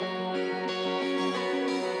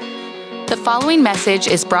The following message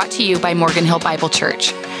is brought to you by Morgan Hill Bible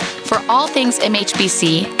Church. For all things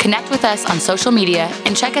MHBC, connect with us on social media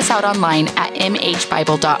and check us out online at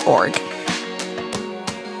mhbible.org.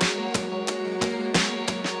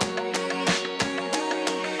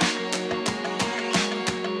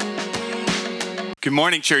 Good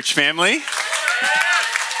morning, church family.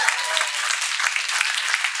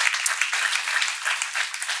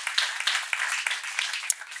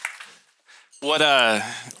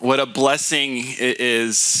 What a blessing it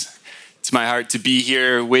is to my heart to be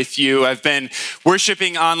here with you. I've been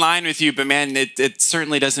worshiping online with you, but man, it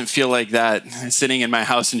certainly doesn't feel like that. Sitting in my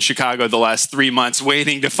house in Chicago the last 3 months,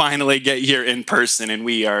 waiting to finally get here in person, and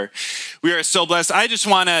we are so blessed. I just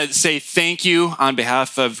want to say thank you on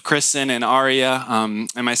behalf of Kristen and Aria and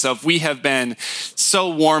myself. We have been so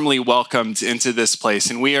warmly welcomed into this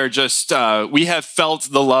place, and we are just we have felt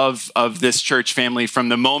the love of this church family from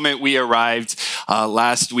the moment we arrived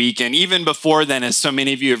last week, and even before then, as so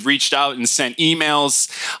many of you have reached out and sent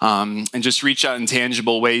emails and just reach out in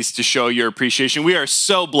tangible ways to show your appreciation. We are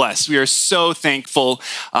so blessed. We are so thankful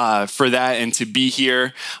for that and to be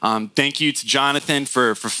here. Thank you to Jonathan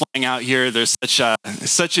for flying out here. There's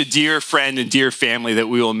such a dear friend and dear family that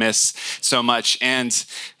we will miss so much. And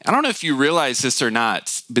I don't know if you realize this or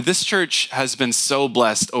not, but this church has been so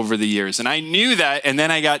blessed over the years. And I knew that, and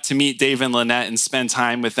then I got to meet Dave and Lynette and spend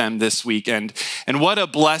time with them this weekend. And what a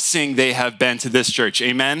blessing they have been to this church.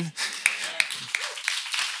 Amen?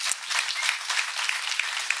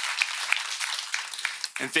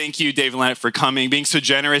 And thank you, Dave and Lynette, for coming, being so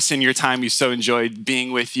generous in your time. We so enjoyed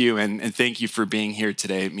being with you, and thank you for being here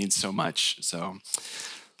today. It means so much. So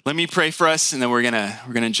let me pray for us, and then we're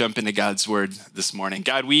gonna jump into God's word this morning.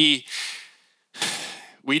 God, we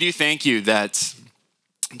do thank you that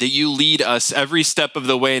you lead us every step of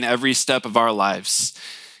the way and every step of our lives.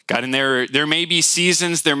 God, and there may be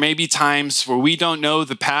seasons, there may be times where we don't know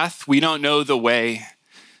the path, we don't know the way,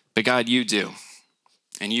 but God, you do.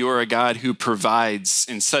 And you are a God who provides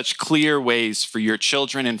in such clear ways for your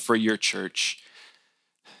children and for your church.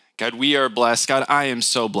 God, we are blessed. God, I am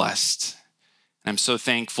so blessed. I'm so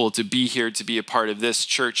thankful to be here, to be a part of this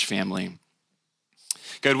church family.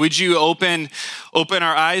 God, would you open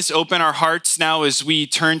our eyes, open our hearts now as we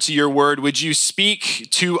turn to your word? Would you speak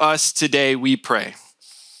to us today, we pray.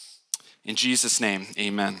 In Jesus' name,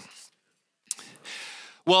 amen.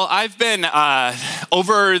 Well, I've been,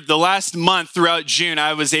 over the last month throughout June,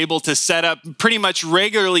 I was able to set up pretty much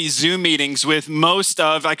regularly Zoom meetings with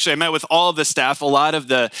I met with all of the staff, a lot of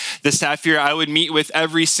the staff here I would meet with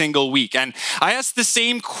every single week. And I asked the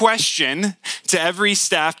same question to every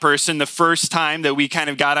staff person the first time that we kind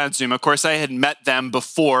of got on Zoom. Of course, I had met them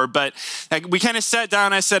before, but we kind of sat down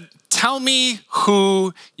and I said, tell me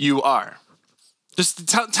who you are. Just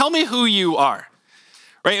tell me who you are.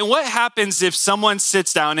 Right? And what happens if someone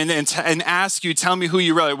sits down and asks you, tell me who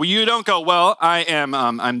you really are? Well, you don't go, well,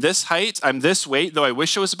 I'm this height, I'm this weight, though I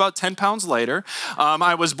wish I was about 10 pounds lighter.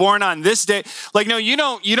 I was born on this day. Like, no, you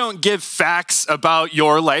don't give facts about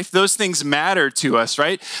your life. Those things matter to us,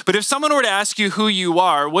 right? But if someone were to ask you who you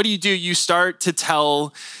are, what do? You start to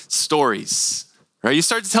tell stories. Right? You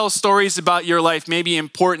start to tell stories about your life, maybe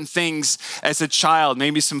important things as a child,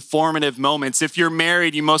 maybe some formative moments. If you're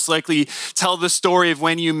married, you most likely tell the story of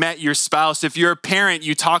when you met your spouse. If you're a parent,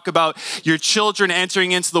 you talk about your children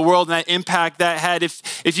entering into the world and that impact that had.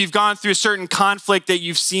 If you've gone through a certain conflict that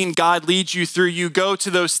you've seen God lead you through, you go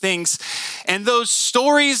to those things. And those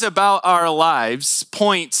stories about our lives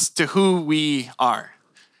point to who we are.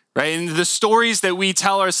 Right? And the stories that we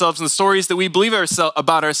tell ourselves and the stories that we believe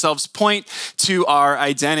about ourselves point to our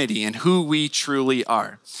identity and who we truly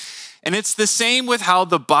are. And it's the same with how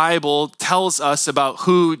the Bible tells us about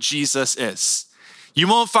who Jesus is. You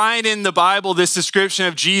won't find in the Bible this description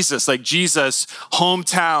of Jesus, like Jesus'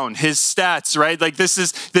 hometown, his stats, right? Like this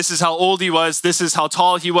is how old he was, this is how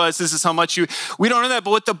tall he was, this is how much we don't know that.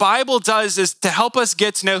 But what the Bible does is to help us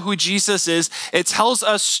get to know who Jesus is, it tells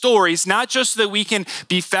us stories, not just so that we can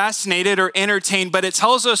be fascinated or entertained, but it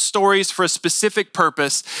tells us stories for a specific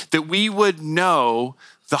purpose, that we would know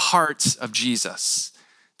the heart of Jesus,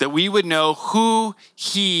 that we would know who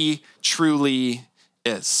he truly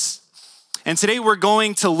is. And today we're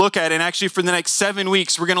going to look at, and actually for the next 7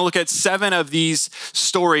 weeks, we're going to look at 7 of these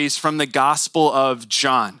stories from the Gospel of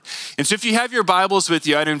John. And so if you have your Bibles with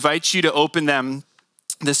you, I'd invite you to open them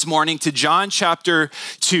this morning to John chapter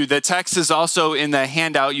 2. The text is also in the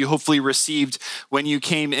handout you hopefully received when you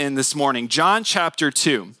came in this morning. John chapter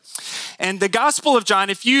 2. And the Gospel of John,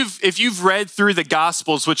 if you've read through the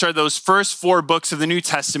Gospels, which are those first 4 books of the New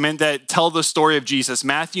Testament that tell the story of Jesus,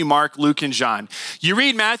 Matthew, Mark, Luke, and John. You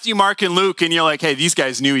read Matthew, Mark, and Luke, and you're like, hey, these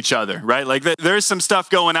guys knew each other, right? Like there's some stuff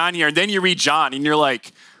going on here. And then you read John, and you're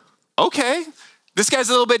like, okay, this guy's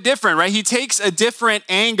a little bit different, right? He takes a different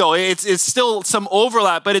angle. It's still some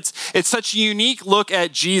overlap, but it's such a unique look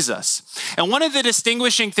at Jesus. And one of the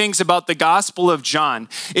distinguishing things about the Gospel of John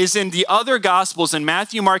is in the other Gospels, in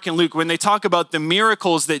Matthew, Mark, and Luke, when they talk about the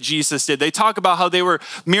miracles that Jesus did, they talk about how they were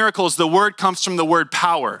miracles. The word comes from the word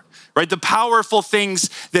power, right? The powerful things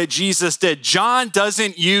that Jesus did. John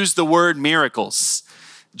doesn't use the word miracles.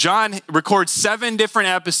 John records 7 different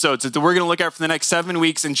episodes that we're going to look at for the next 7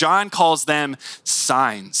 weeks, and John calls them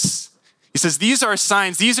signs. He says, these are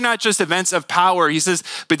signs. These are not just events of power. He says,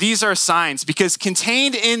 but these are signs, because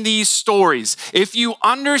contained in these stories, if you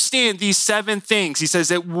understand these 7 things, he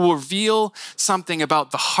says, it will reveal something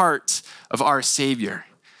about the heart of our Savior.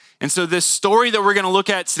 And so this story that we're going to look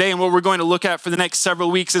at today and what we're going to look at for the next several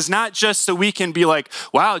weeks is not just so we can be like,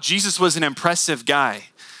 wow, Jesus was an impressive guy,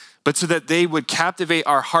 but so that they would captivate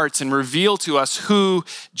our hearts and reveal to us who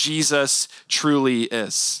Jesus truly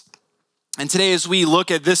is. And today, as we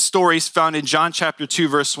look at this story found in John chapter 2,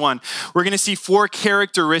 verse 1, we're going to see 4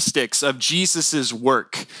 characteristics of Jesus's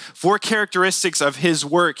work, 4 characteristics of his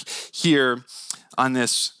work here on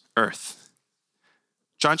this earth.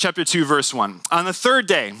 John chapter 2, verse 1. On the 3rd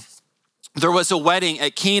day, there was a wedding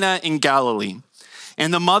at Cana in Galilee,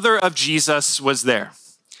 and the mother of Jesus was there.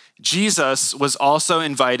 Jesus was also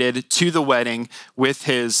invited to the wedding with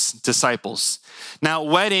his disciples. Now,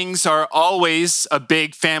 weddings are always a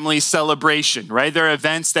big family celebration, right? They're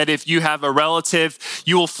events that if you have a relative,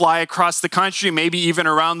 you will fly across the country, maybe even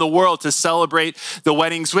around the world to celebrate the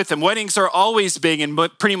weddings with them. Weddings are always big in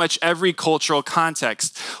pretty much every cultural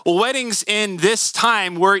context. Well, weddings in this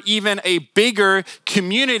time were even a bigger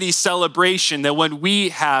community celebration than what we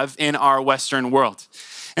have in our Western world.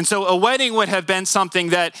 And so a wedding would have been something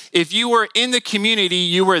that if you were in the community,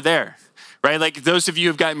 you were there, right? Like those of you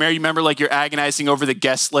who've gotten married, you remember like you're agonizing over the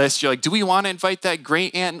guest list. You're like, do we want to invite that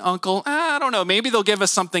great aunt and uncle? I don't know. Maybe they'll give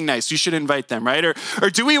us something nice. You should invite them, right? Or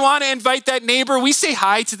do we want to invite that neighbor? We say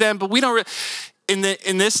hi to them, but we don't. In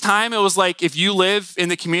this time, it was like if you live in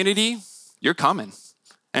the community, you're coming.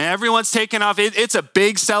 And everyone's taking off. It's a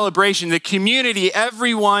big celebration. The community,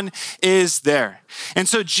 everyone is there. And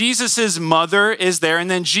so Jesus's mother is there, and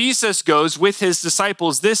then Jesus goes with his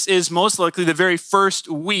disciples. This is most likely the very first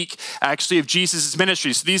week, actually, of Jesus'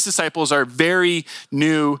 ministry. So these disciples are very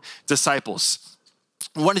new disciples.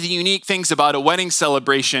 One of the unique things about a wedding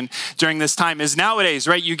celebration during this time is nowadays,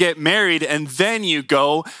 right, you get married and then you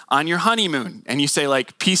go on your honeymoon and you say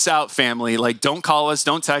like, peace out family, like don't call us,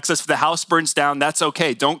 don't text us. If the house burns down, that's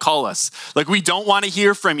okay, don't call us. Like we don't want to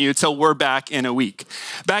hear from you till we're back in a week.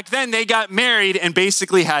 Back then they got married and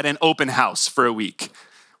basically had an open house for a week,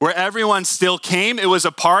 where everyone still came. It was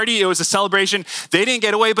a party. It was a celebration. They didn't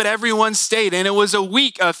get away, but everyone stayed. And it was a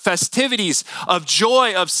week of festivities, of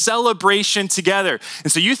joy, of celebration together.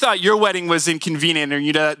 And so you thought your wedding was inconvenient, or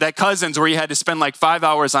you that cousin's where you had to spend like 5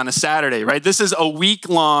 hours on a Saturday, right? This is a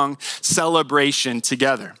week-long celebration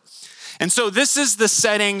together. And so this is the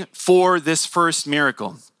setting for this first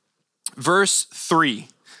miracle. Verse 3,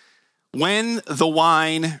 when the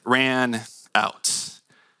wine ran out.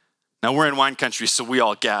 Now we're in wine country, so we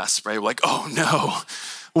all gasp, right? We're like, oh no,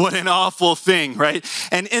 what an awful thing, right?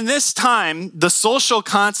 And in this time, the social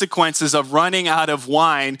consequences of running out of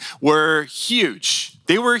wine were huge.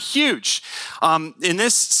 They were huge. In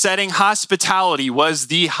this setting, hospitality was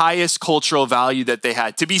the highest cultural value that they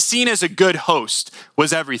had. To be seen as a good host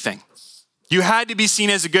was everything. You had to be seen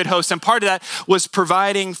as a good host, and part of that was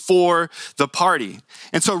providing for the party.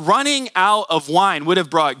 And so running out of wine would have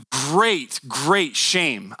brought great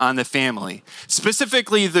shame on the family,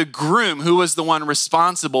 specifically the groom, who was the one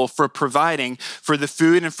responsible for providing for the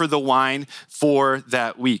food and for the wine for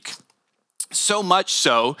that week. So much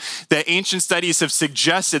so that ancient studies have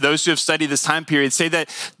suggested, those who have studied this time period say that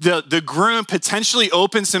the groom potentially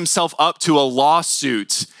opens himself up to a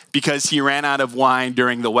lawsuit because he ran out of wine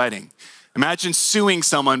during the wedding. Imagine suing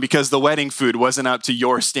someone because the wedding food wasn't up to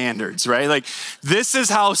your standards, right? Like this is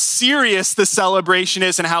how serious the celebration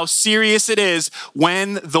is and how serious it is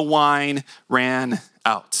when the wine ran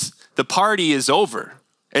out. The party is over.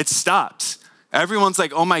 It stopped. Everyone's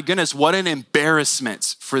like, oh my goodness, what an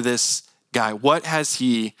embarrassment for this guy. What has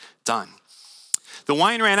he done? The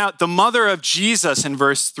wine ran out. The mother of Jesus in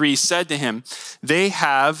verse 3 said to him, they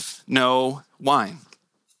have no wine.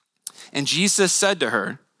 And Jesus said to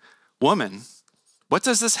her, "Woman, what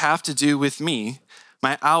does this have to do with me?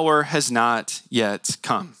 My hour has not yet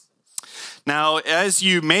come." Now, as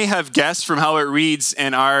you may have guessed from how it reads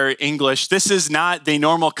in our English, this is not the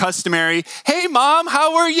normal customary, "Hey, Mom,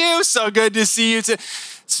 how are you? So good to see you."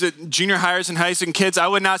 So junior hires and high school kids, I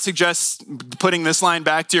would not suggest putting this line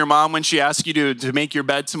back to your mom when she asks you to make your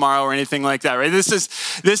bed tomorrow or anything like that, right?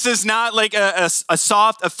 This is not like a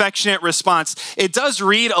soft, affectionate response. It does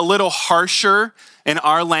read a little harsher in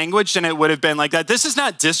our language than it would have been like that. This is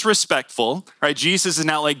not disrespectful, right? Jesus is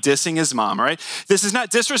not like dissing his mom, right? This is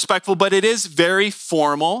not disrespectful, but it is very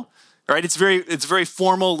formal. Right? It's very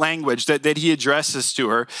formal language that he addresses to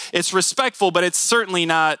her. It's respectful, but it's certainly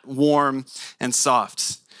not warm and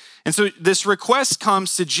soft. And so this request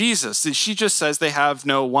comes to Jesus. She just says they have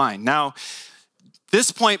no wine. Now,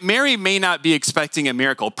 this point, Mary may not be expecting a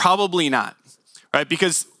miracle. Probably not, right?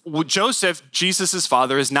 Because Joseph, Jesus'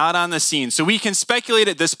 father, is not on the scene. So we can speculate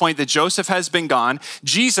at this point that Joseph has been gone.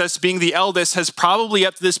 Jesus, being the eldest, has probably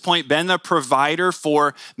up to this point been the provider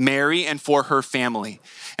for Mary and for her family.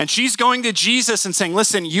 And she's going to Jesus and saying,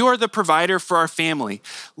 "Listen, you are the provider for our family.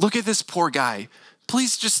 Look at this poor guy.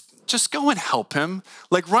 Please just go and help him.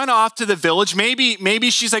 Like run off to the village. Maybe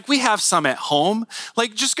she's like, we have some at home.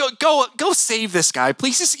 Like just go save this guy.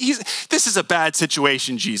 Please, this is a bad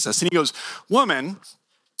situation, Jesus." And he goes, "Woman,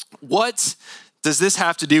 what does this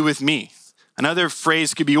have to do with me?" Another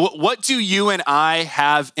phrase could be, "What do you and I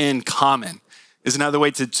have in common?" is another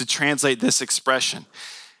way to translate this expression.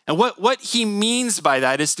 And what he means by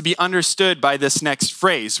that is to be understood by this next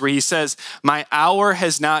phrase where he says, "My hour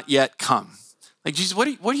has not yet come." Like, Jesus, what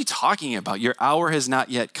are you talking about? Your hour has not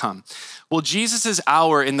yet come. Well, Jesus'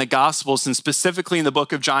 hour in the Gospels, and specifically in the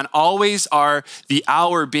book of John, always are the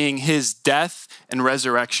hour being his death and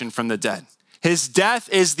resurrection from the dead. His death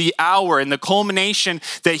is the hour and the culmination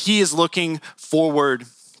that he is looking forward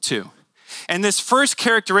to. And this first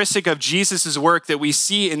characteristic of Jesus' work that we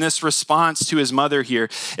see in this response to his mother here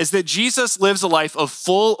is that Jesus lives a life of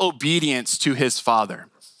full obedience to his Father.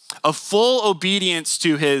 Of full obedience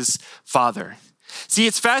to his Father. See,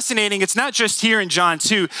 it's fascinating. It's not just here in John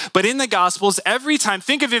 2, but in the Gospels, every time,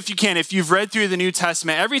 think of it if you can, if you've read through the New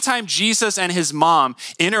Testament, every time Jesus and his mom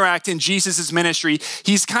interact in Jesus' ministry,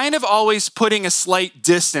 he's kind of always putting a slight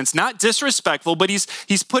distance, not disrespectful, but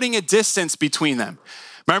he's putting a distance between them.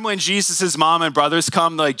 Remember when Jesus' mom and brothers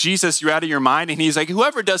come, like, "Jesus, you're out of your mind." And he's like,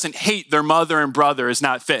 "Whoever doesn't hate their mother and brother is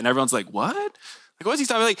not fit." And everyone's like, "What?" Like, what's he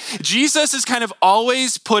talking about? Like, Jesus is kind of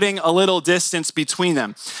always putting a little distance between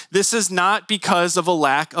them. This is not because of a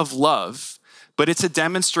lack of love, but it's a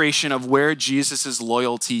demonstration of where Jesus'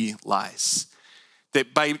 loyalty lies.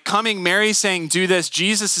 That by coming, Mary saying, "Do this,"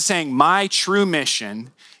 Jesus is saying, my true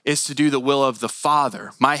mission is to do the will of the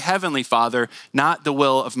Father, my heavenly Father, not the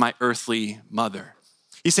will of my earthly mother.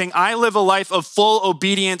 He's saying, I live a life of full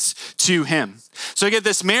obedience to him. So get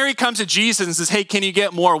this, Mary comes to Jesus and says, "Hey, can you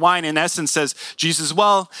get more wine?" In essence says, Jesus,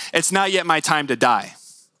 "Well, it's not yet my time to die."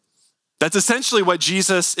 That's essentially what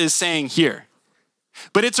Jesus is saying here.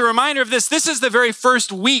 But it's a reminder of this. This is the very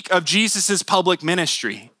first week of Jesus' public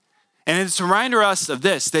ministry. And it's a reminder us of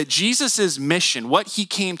this, that Jesus' mission, what he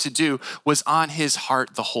came to do, was on his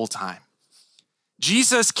heart the whole time.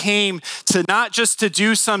 Jesus came to not just to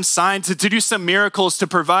do some signs, to do some miracles, to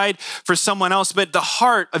provide for someone else, but the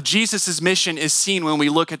heart of Jesus' mission is seen when we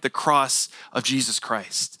look at the cross of Jesus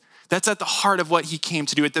Christ. That's at the heart of what he came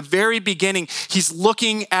to do. At the very beginning, he's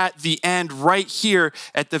looking at the end right here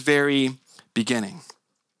at the very beginning.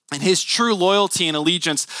 And his true loyalty and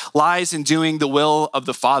allegiance lies in doing the will of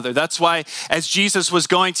the Father. That's why as Jesus was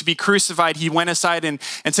going to be crucified, he went aside and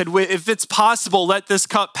said, "If it's possible, let this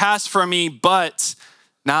cup pass from me, but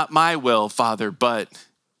not my will, Father, but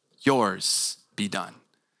yours be done."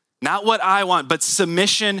 Not what I want, but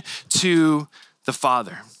submission to the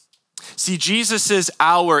Father. See, Jesus'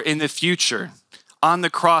 hour in the future on the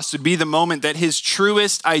cross would be the moment that his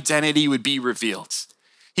truest identity would be revealed.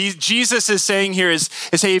 Jesus is saying here is,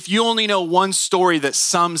 hey, if you only know one story that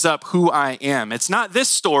sums up who I am, it's not this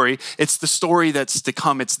story, it's the story that's to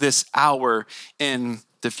come. It's this hour in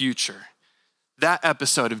the future. That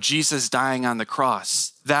episode of Jesus dying on the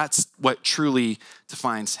cross, that's what truly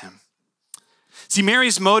defines him. See,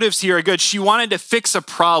 Mary's motives here are good. She wanted to fix a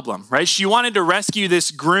problem, right? She wanted to rescue this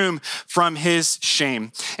groom from his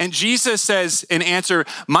shame. And Jesus says in answer,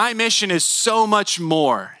 my mission is so much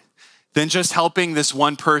more than just helping this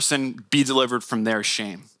one person be delivered from their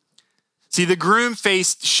shame. See, the groom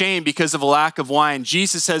faced shame because of a lack of wine.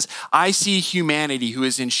 Jesus says, I see humanity who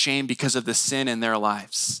is in shame because of the sin in their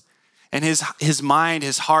lives. And his mind,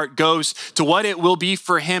 his heart goes to what it will be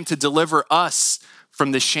for him to deliver us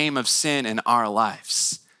from the shame of sin in our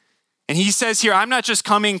lives. And he says here, I'm not just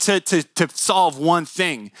coming to solve one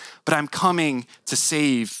thing, but I'm coming to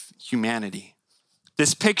save humanity.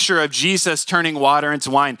 This picture of Jesus turning water into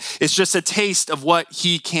wine is just a taste of what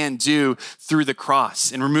he can do through the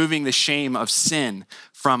cross and removing the shame of sin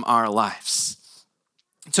from our lives.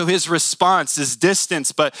 So his response is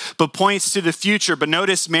distant, but points to the future. But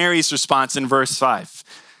notice Mary's response in verse 5.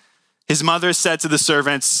 His mother said to the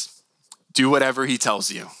servants, do whatever he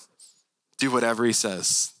tells you. Do whatever he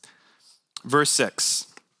says. Verse 6.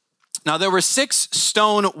 Now there were 6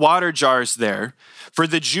 stone water jars there for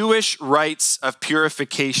the Jewish rites of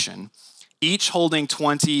purification, each holding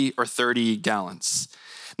 20 or 30 gallons.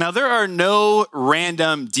 Now there are no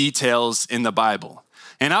random details in the Bible.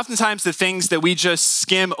 And oftentimes the things that we just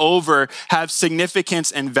skim over have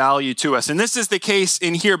significance and value to us. And this is the case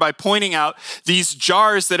in here by pointing out these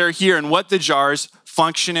jars that are here and what the jars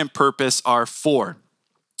function and purpose are for.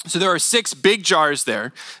 So there are 6 big jars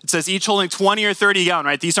there. It says each holding 20 or 30 gallons,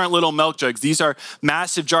 right? These aren't little milk jugs. These are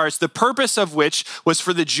massive jars, the purpose of which was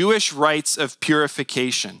for the Jewish rites of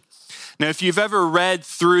purification. Now, if you've ever read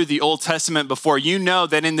through the Old Testament before, you know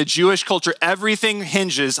that in the Jewish culture, everything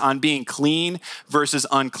hinges on being clean versus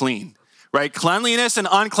unclean, right? Cleanliness and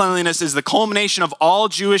uncleanliness is the culmination of all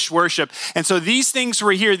Jewish worship. And so these things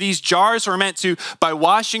were here. These jars were meant to, by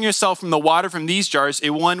washing yourself from the water from these jars,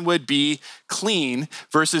 one would be clean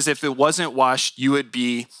versus if it wasn't washed, you would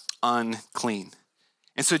be unclean.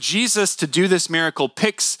 And so Jesus, to do this miracle,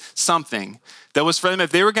 picks something that was for them.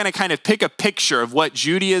 If they were going to kind of pick a picture of what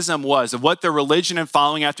Judaism was, of what their religion and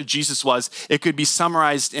following after Jesus was, it could be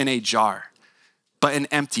summarized in a jar, but an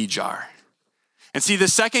empty jar. And see, the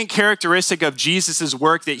second characteristic of Jesus'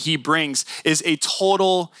 work that he brings is a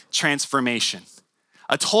total transformation.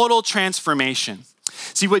 A total transformation.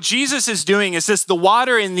 See, what Jesus is doing is this: the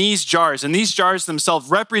water in these jars, and these jars themselves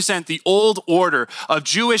represent the old order of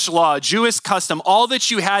Jewish law, Jewish custom, all that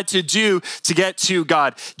you had to do to get to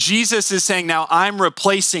God. Jesus is saying, now I'm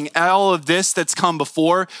replacing all of this that's come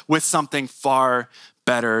before with something far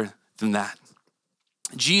better than that.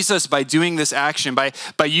 Jesus, by doing this action, by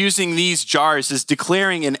using these jars, is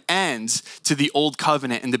declaring an end to the old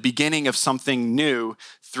covenant and the beginning of something new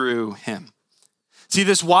through him. See,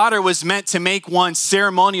 this water was meant to make one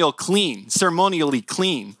ceremonially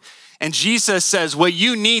clean. And Jesus says, what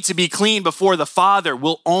you need to be clean before the Father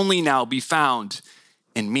will only now be found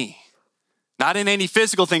in me. Not in any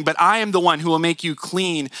physical thing, but I am the one who will make you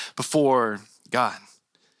clean before God.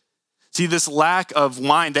 See, this lack of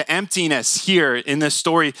wine, the emptiness here in this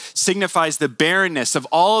story signifies the barrenness of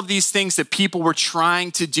all of these things that people were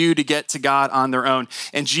trying to do to get to God on their own.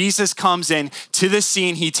 And Jesus comes in to the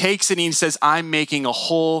scene. He takes it and he says, I'm making a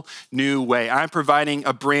whole new way. I'm providing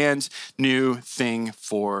a brand new thing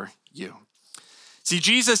for you. See,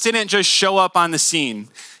 Jesus didn't just show up on the scene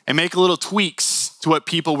and make little tweaks to what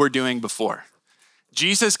people were doing before.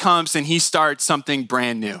 Jesus comes and he starts something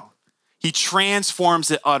brand new. He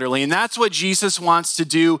transforms it utterly. And that's what Jesus wants to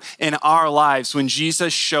do in our lives when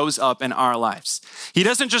Jesus shows up in our lives. He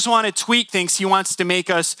doesn't just want to tweak things. He wants to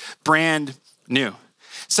make us brand new.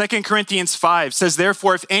 2 Corinthians 5 says,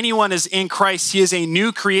 therefore, if anyone is in Christ, he is a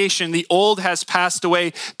new creation. The old has passed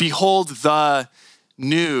away. Behold, the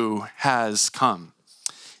new has come.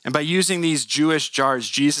 And by using these Jewish jars,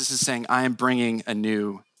 Jesus is saying, I am bringing a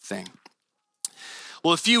new thing.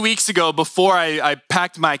 Well, a few weeks ago, before I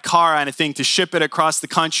packed my car on a thing to ship it across the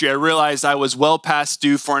country, I realized I was well past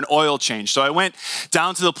due for an oil change. So I went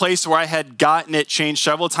down to the place where I had gotten it changed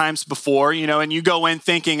several times before, and you go in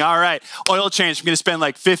thinking, all right, oil change, I'm going to spend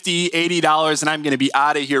like $50, $80 and I'm going to be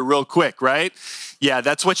out of here real quick, right? Yeah,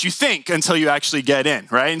 that's what you think until you actually get in,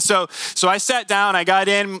 right? And so I sat down, I got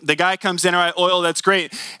in, the guy comes in, all right, oil, that's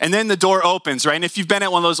great. And then the door opens, right? And if you've been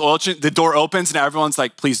at one of those oil changes, the door opens and everyone's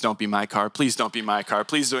like, please don't be my car, please don't be my car,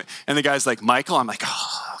 please do it. And the guy's like, Michael? I'm like,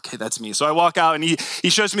 oh, okay, that's me. So I walk out and he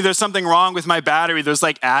shows me there's something wrong with my battery. There's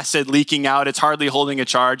like acid leaking out. It's hardly holding a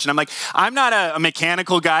charge. And I'm like, I'm not a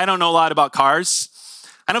mechanical guy. I don't know a lot about cars.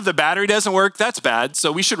 I know if the battery doesn't work, that's bad.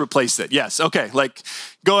 So we should replace it. Yes. Okay. Like,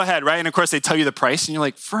 go ahead. Right. And of course they tell you the price and you're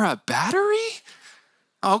like, for a battery?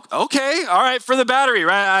 Oh, okay. All right. For the battery.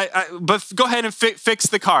 Right. But go ahead and fix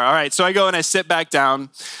the car. All right. So I go and I sit back down.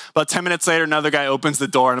 About 10 minutes later, another guy opens the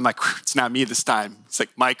door and I'm like, it's not me this time. It's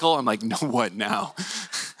like, Michael. I'm like, no, what now?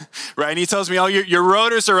 Right. And he tells me, oh, your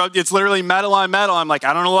rotors are up. It's literally metal on metal. I'm like,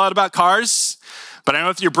 I don't know a lot about cars, but I know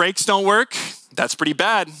if your brakes don't work, that's pretty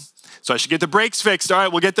bad. So I should get the brakes fixed. All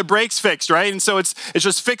right, we'll get the brakes fixed, right? And so it's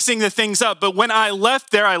just fixing the things up. But when I left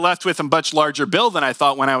there, I left with a much larger bill than I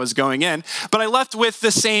thought when I was going in. But I left with the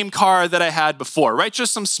same car that I had before, right?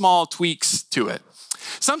 Just some small tweaks to it.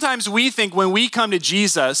 Sometimes we think when we come to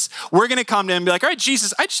Jesus, we're going to come to him and be like, all right,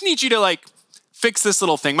 Jesus, I just need you to like fix this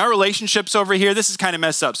little thing. My relationship's over here. This is kind of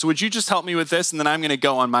messed up. So would you just help me with this? And then I'm going to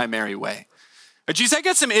go on my merry way. But Jesus, I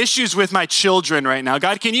got some issues with my children right now.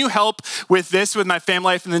 God, can you help with this with my family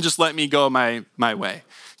life? And then just let me go my way.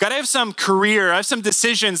 God, I have some career, I have some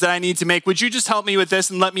decisions that I need to make. Would you just help me with this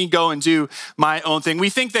and let me go and do my own thing? We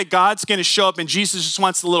think that God's going to show up and Jesus just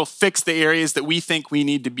wants to fix the areas that we think we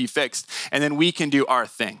need to be fixed. And then we can do our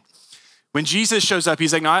thing. When Jesus shows up,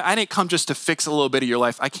 he's like, no, I didn't come just to fix a little bit of your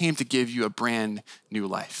life. I came to give you a brand new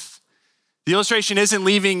life. The illustration isn't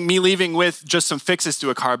me leaving with just some fixes to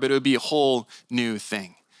a car, but it would be a whole new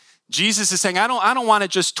thing. Jesus is saying, I don't want to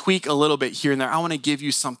just tweak a little bit here and there. I want to give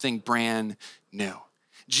you something brand new.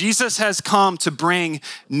 Jesus has come to bring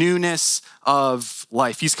newness of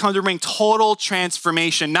life. He's come to bring total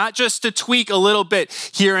transformation, not just to tweak a little bit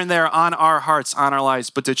here and there on our hearts, on our lives,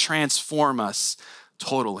 but to transform us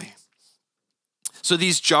totally. So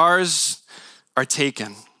these jars are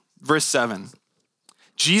taken. Verse 7,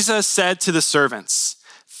 Jesus said to the servants,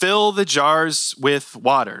 fill the jars with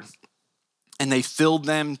water. And they filled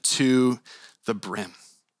them to the brim.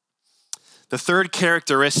 The third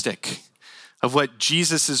characteristic of what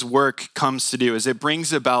Jesus' work comes to do is it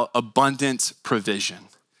brings about abundant provision.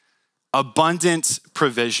 Abundant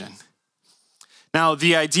provision. Now,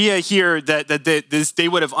 the idea here that they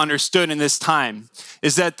would have understood in this time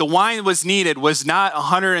is that the wine was needed was not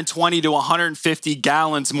 120 to 150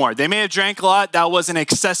 gallons more. They may have drank a lot. That was an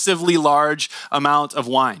excessively large amount of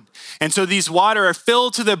wine. And so these water are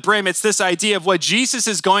filled to the brim. It's this idea of what Jesus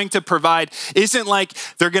is going to provide isn't like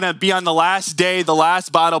they're going to be on the last day, the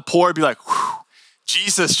last bottle poured, be like, whew,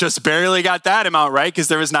 Jesus just barely got that amount, right? Because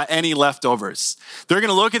there was not any leftovers. They're going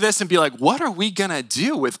to look at this and be like, what are we going to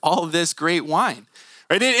do with all of this great wine?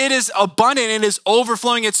 Right? It is abundant. It is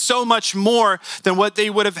overflowing. It's so much more than what they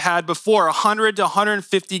would have had before, 100 to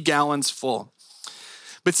 150 gallons full.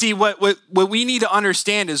 But see, what we need to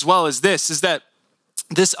understand as well is that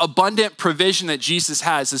this abundant provision that Jesus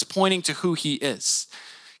has is pointing to who he is.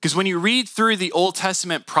 Because when you read through the Old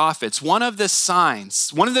Testament prophets, one of the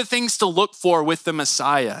signs, one of the things to look for with the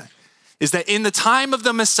Messiah is that in the time of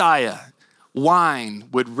the Messiah, wine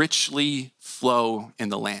would richly flow in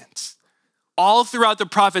the land. All throughout the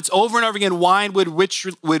prophets, over and over again, wine would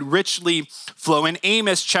richly flow. In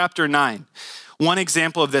Amos chapter 9, one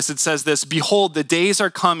example of this, it says this, behold, the days are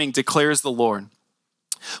coming, declares the Lord,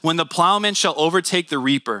 when the plowman shall overtake the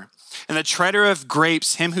reaper, and the treader of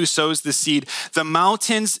grapes, him who sows the seed. The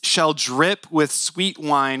mountains shall drip with sweet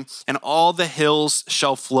wine, and all the hills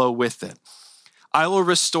shall flow with it. I will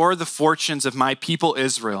restore the fortunes of my people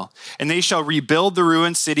Israel, and they shall rebuild the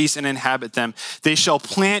ruined cities and inhabit them. They shall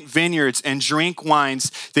plant vineyards and drink wines.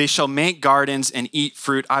 They shall make gardens and eat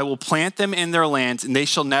fruit. I will plant them in their land, and they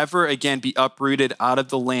shall never again be uprooted out of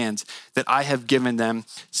the land that I have given them,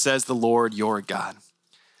 says the Lord your God.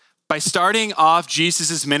 By starting off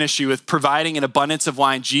Jesus' ministry with providing an abundance of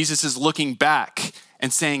wine, Jesus is looking back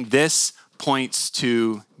and saying, this points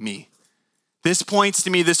to me. This points to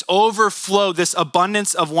me, this overflow, this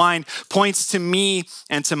abundance of wine points to me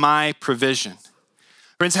and to my provision.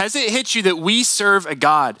 Friends, has it hit you that we serve a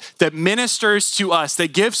God that ministers to us,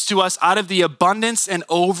 that gives to us out of the abundance and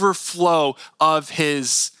overflow of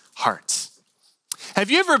his heart? Have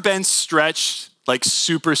you ever been stretched like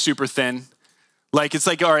super, super thin? Like, it's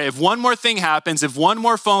like, all right, if one more thing happens, if one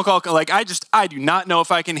more phone call, like I do not know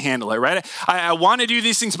if I can handle it, right? I want to do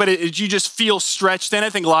these things, but you just feel stretched. And I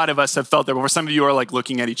think a lot of us have felt that before. Some of you are like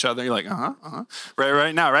looking at each other. You're like,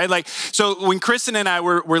 right now, right? Like, so when Kristen and I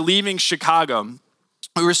were leaving Chicago,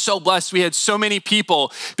 we were so blessed. We had so many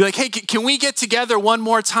people be like, hey, can we get together one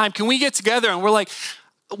more time? Can we get together? And we're like,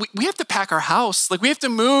 we have to pack our house. Like, we have to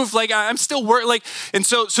move. Like, I'm still working. Like, and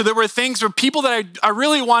so there were things where people that I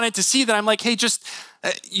really wanted to see that I'm like, hey, just,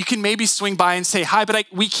 you can maybe swing by and say hi, but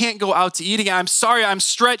we can't go out to eat again. I'm sorry, I'm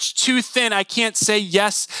stretched too thin. I can't say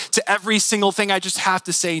yes to every single thing. I just have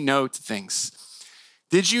to say no to things.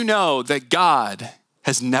 Did you know that God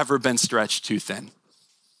has never been stretched too thin?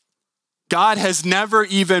 God has never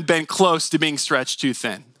even been close to being stretched too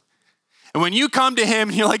thin. And when you come to him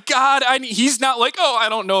and you're like, God, he's not like, oh, I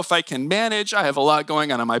don't know if I can manage. I have a lot going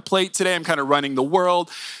on my plate today. I'm kind of running the world.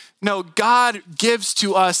 No, God gives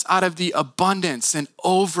to us out of the abundance and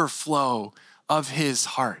overflow of his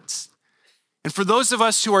heart. And for those of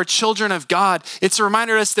us who are children of God, it's a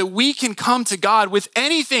reminder to us that we can come to God with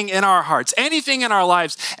anything in our hearts, anything in our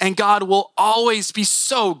lives, and God will always be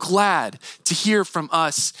so glad to hear from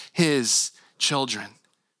us, his children.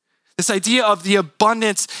 This idea of the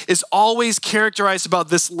abundance is always characterized about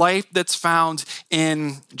this life that's found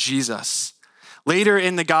in Jesus. Later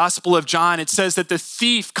in the Gospel of John, it says that the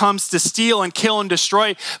thief comes to steal and kill and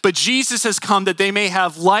destroy, but Jesus has come that they may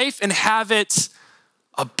have life and have it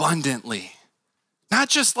abundantly. Not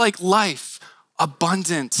just like life,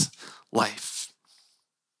 abundant life.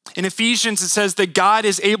 In Ephesians, it says that God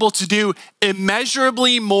is able to do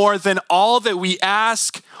immeasurably more than all that we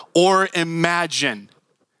ask or imagine.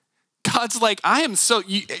 God's like, I am so,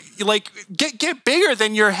 get bigger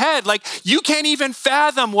than your head. Like, you can't even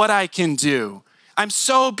fathom what I can do. I'm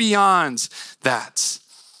so beyond that.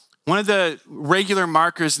 One of the regular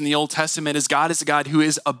markers in the Old Testament is God is a God who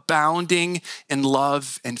is abounding in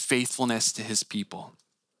love and faithfulness to his people.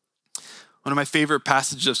 One of my favorite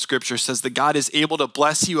passages of scripture says that God is able to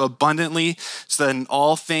bless you abundantly so that in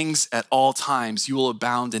all things at all times you will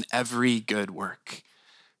abound in every good work.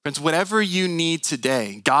 Friends, whatever you need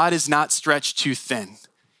today, God is not stretched too thin.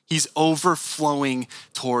 He's overflowing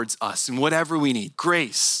towards us. And whatever we need,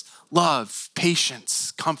 grace, love,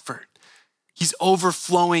 patience, comfort, he's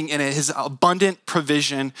overflowing in his abundant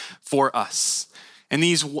provision for us. And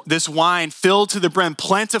this wine filled to the brim,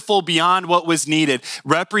 plentiful beyond what was needed,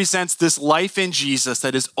 represents this life in Jesus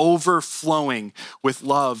that is overflowing with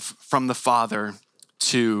love from the Father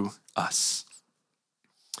to us.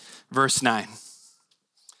 Verse 9.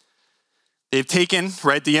 They've taken,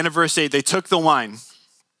 right, at the end of verse 8, they took the wine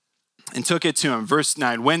and took it to him. Verse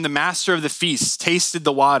 9, when the master of the feast tasted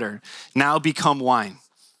the water, now become wine,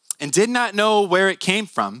 and did not know where it came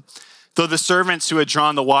from, though the servants who had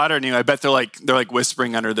drawn the water knew. I bet they're like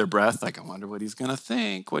whispering under their breath, like, I wonder what he's gonna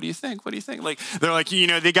think. What do you think? What do you think? Like, they're like,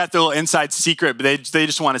 they got the little inside secret, but they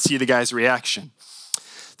just want to see the guy's reaction.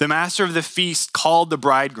 The master of the feast called the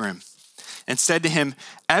bridegroom and said to him,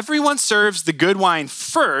 everyone serves the good wine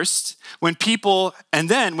first, when people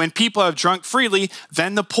have drunk freely,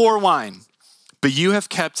 then the poor wine. But you have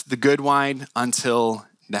kept the good wine until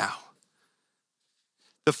now.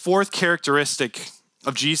 The fourth characteristic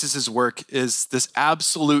of Jesus' work is this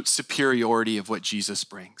absolute superiority of what Jesus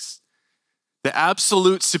brings. The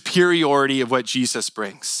absolute superiority of what Jesus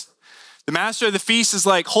brings. The master of the feast is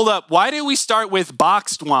like, hold up, why did we start with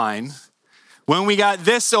boxed wine when we got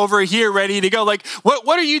this over here ready to go? Like,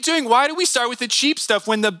 what are you doing? Why do we start with the cheap stuff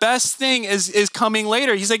when the best thing is coming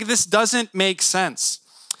later? He's like, this doesn't make sense.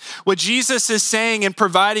 What Jesus is saying in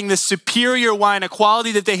providing this superior wine, a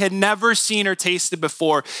quality that they had never seen or tasted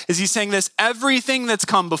before, is he's saying this: everything that's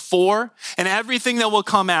come before and everything that will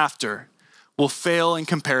come after will fail in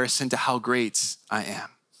comparison to how great I am.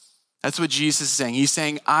 That's what Jesus is saying. He's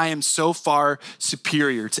saying, I am so far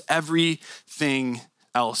superior to everything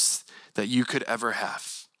else that you could ever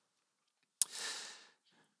have.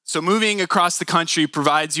 So moving across the country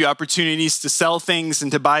provides you opportunities to sell things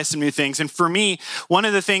and to buy some new things. And for me, one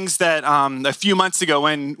of the things that a few months ago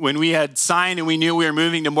when we had signed and we knew we were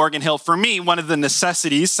moving to Morgan Hill, for me, one of the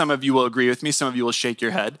necessities, some of you will agree with me, some of you will shake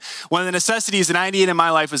your head. One of the necessities that I needed in my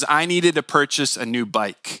life was I needed to purchase a new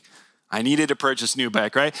bike. I needed to purchase a new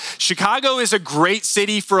bike, right? Chicago is a great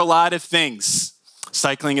city for a lot of things.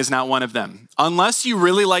 Cycling is not one of them. Unless you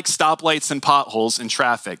really like stoplights and potholes and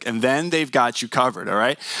traffic, and then they've got you covered, all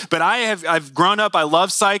right? But I've grown up, I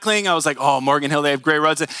love cycling. I was like, oh, Morgan Hill, they have great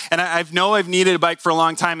roads. And I've needed a bike for a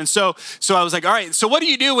long time. And so I was like, all right, so what do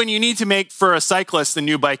you do when you need to make, for a cyclist, the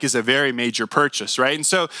new bike is a very major purchase, right? And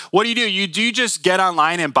so what do? You just get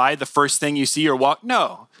online and buy the first thing you see or walk?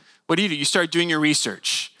 No. What do? You start doing your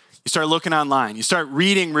research. You start looking online. You start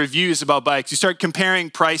reading reviews about bikes. You start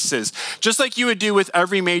comparing prices, just like you would do with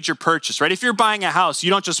every major purchase, right? If you're buying a house,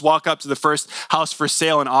 you don't just walk up to the first house for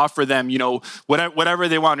sale and offer them, whatever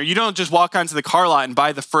they want. Or you don't just walk onto the car lot and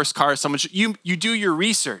buy the first car. You do your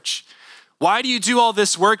research. Why do you do all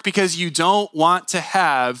this work? Because you don't want to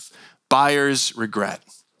have buyer's regret,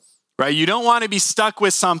 right? You don't want to be stuck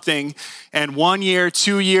with something and 1 year,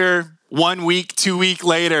 2 year, 1 week, 2 week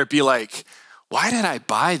later be like, why did I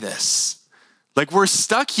buy this? Like, we're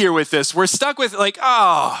stuck here with this. We're stuck with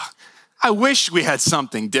I wish we had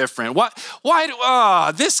something different.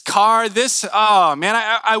 This car,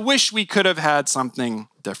 I wish we could have had something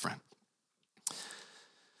different.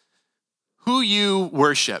 Who you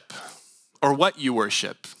worship or what you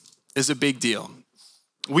worship is a big deal.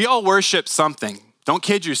 We all worship something. Don't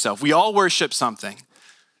kid yourself. We all worship something.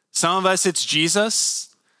 Some of us, it's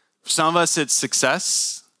Jesus. Some of us, it's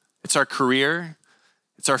success. It's our career.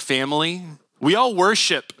 It's our family. We all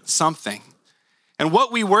worship something. And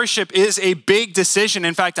what we worship is a big decision.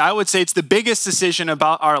 In fact, I would say it's the biggest decision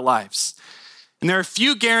about our lives. And there are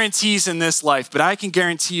few guarantees in this life, but I can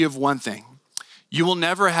guarantee you of one thing. You will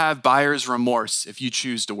never have buyer's remorse if you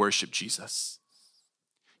choose to worship Jesus.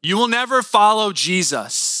 You will never follow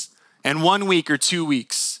Jesus and 1 week or 2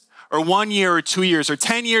 weeks or 1 year or 2 years or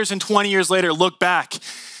 10 years and 20 years later, look back and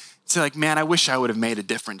say like, man, I wish I would have made a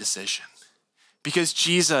different decision. Because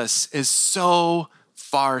Jesus is so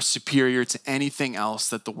far superior to anything else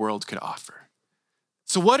that the world could offer.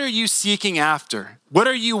 So what are you seeking after? What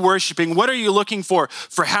are you worshiping? What are you looking for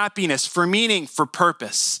happiness, for meaning, for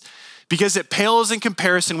purpose? Because it pales in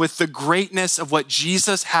comparison with the greatness of what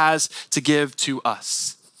Jesus has to give to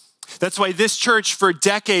us. That's why this church for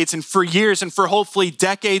decades and for years and for hopefully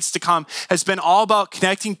decades to come has been all about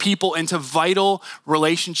connecting people into vital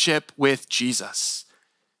relationship with Jesus.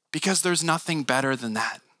 Because there's nothing better than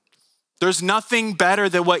that. There's nothing better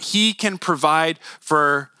than what he can provide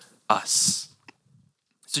for us.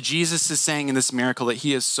 So Jesus is saying in this miracle that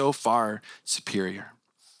he is so far superior.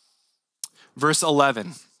 Verse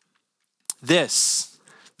 11, this,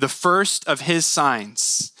 the first of his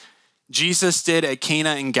signs, Jesus did at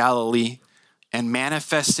Cana in Galilee and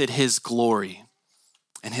manifested his glory,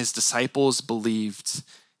 and his disciples believed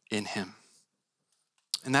in him.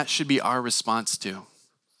 And that should be our response too,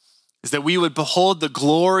 is that we would behold the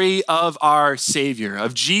glory of our Savior,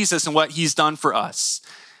 of Jesus and what he's done for us.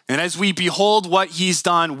 And as we behold what he's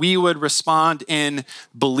done, we would respond in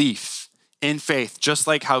belief, in faith, just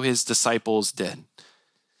like how his disciples did.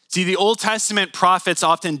 See, the Old Testament prophets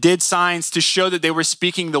often did signs to show that they were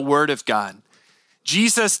speaking the word of God.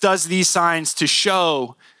 Jesus does these signs to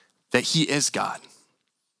show that he is God.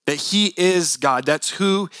 That he is God. That's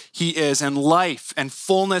who he is. And life and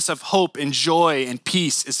fullness of hope and joy and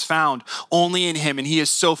peace is found only in him. And he is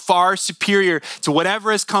so far superior to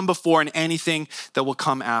whatever has come before and anything that will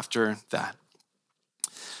come after that.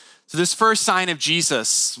 So this first sign of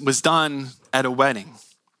Jesus was done at a wedding.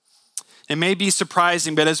 It may be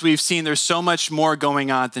surprising, but as we've seen, there's so much more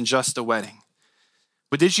going on than just a wedding.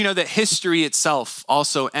 But did you know that history itself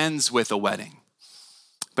also ends with a wedding?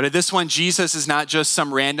 But at this one, Jesus is not just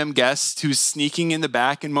some random guest who's sneaking in the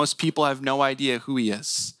back and most people have no idea who he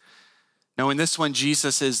is. No, in this one,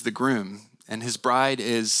 Jesus is the groom and his bride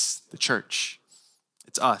is the church.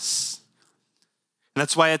 It's us. And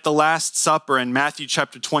that's why at the Last Supper in Matthew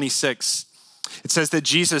chapter 26, it says that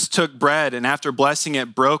Jesus took bread and after blessing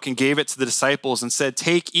it, broke and gave it to the disciples and said,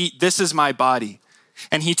 "Take, eat, this is my body."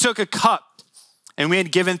 And he took a cup. And when he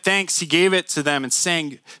had given thanks, he gave it to them and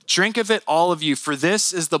saying, "Drink of it, all of you, for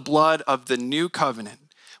this is the blood of the new covenant,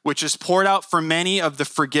 which is poured out for many of the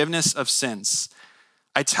forgiveness of sins.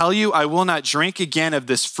 I tell you, I will not drink again of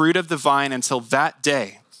this fruit of the vine until that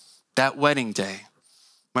day, that wedding day,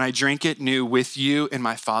 when I drink it new with you in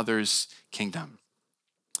my Father's kingdom."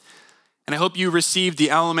 And I hope you receive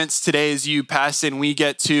the elements today as you pass in. We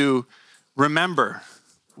get to remember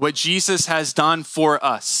what Jesus has done for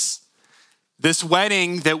us. This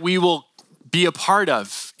wedding that we will be a part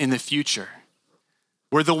of in the future,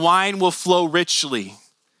 where the wine will flow richly.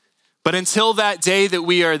 But until that day that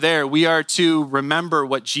we are there, we are to remember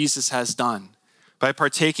what Jesus has done by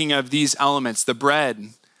partaking of these elements, the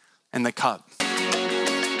bread and the cup.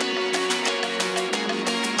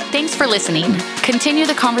 Thanks for listening. Continue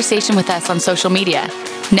the conversation with us on social media.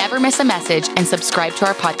 Never miss a message and subscribe to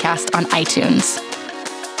our podcast on iTunes.